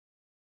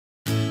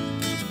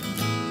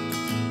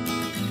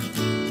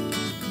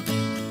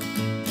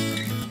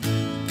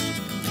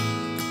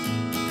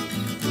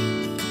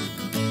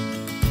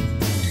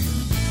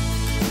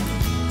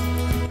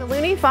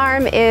Poly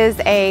Farm is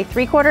a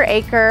 3/4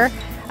 acre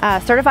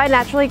certified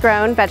naturally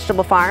grown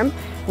vegetable farm.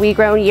 We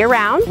grow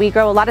year-round. We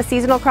grow a lot of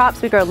seasonal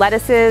crops. We grow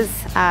lettuces,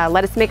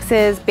 lettuce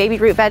mixes, baby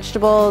root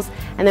vegetables,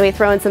 and then we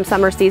throw in some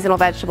summer seasonal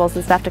vegetables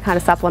and stuff to kind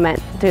of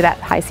supplement through that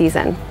high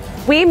season.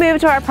 We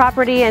moved to our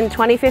property in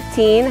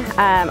 2015.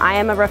 I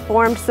am a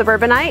reformed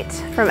suburbanite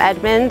from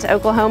Edmond,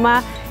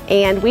 Oklahoma,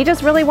 and we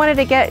just really wanted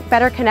to get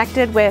better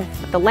connected with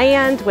the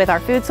land, with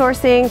our food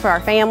sourcing for our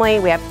family.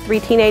 We have 3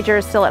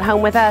 teenagers still at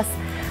home with us.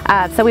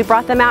 So we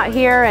brought them out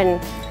here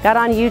and got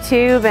on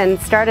YouTube and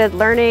started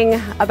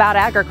learning about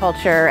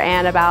agriculture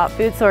and about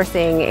food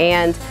sourcing,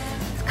 and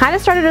kind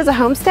of started as a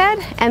homestead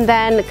and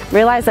then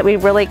realized that we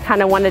really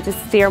kind of wanted to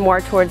steer more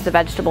towards the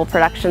vegetable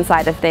production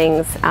side of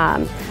things.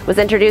 Was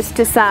introduced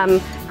to some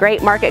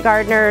great market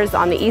gardeners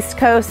on the East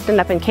Coast and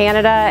up in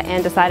Canada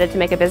and decided to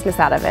make a business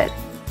out of it.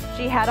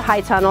 She had a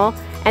high tunnel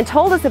and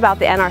told us about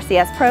the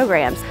NRCS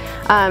programs,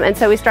 and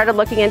so we started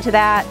looking into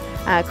that.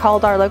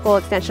 Called our local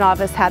extension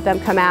office, had them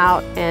come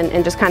out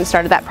and just kind of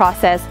started that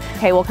process.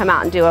 Okay, we'll come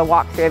out and do a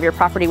walkthrough of your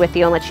property with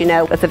you and let you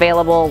know what's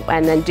available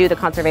and then do the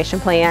conservation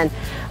plan.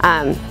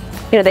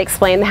 You know, they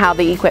explained how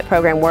the EQIP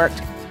program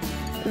worked.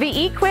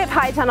 The EQIP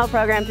High Tunnel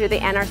program through the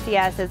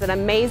NRCS is an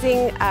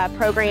amazing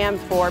program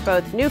for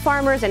both new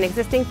farmers and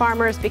existing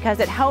farmers because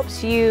it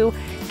helps you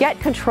get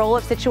control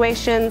of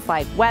situations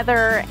like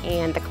weather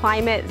and the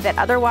climate that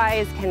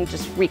otherwise can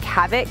just wreak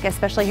havoc,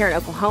 especially here in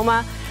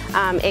Oklahoma.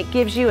 It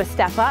gives you a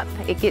step up.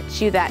 It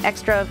gets you that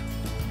extra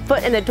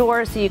foot in the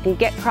door so you can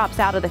get crops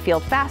out of the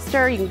field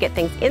faster, you can get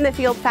things in the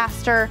field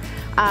faster,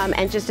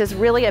 and just is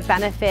really a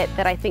benefit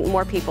that I think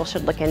more people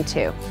should look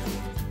into.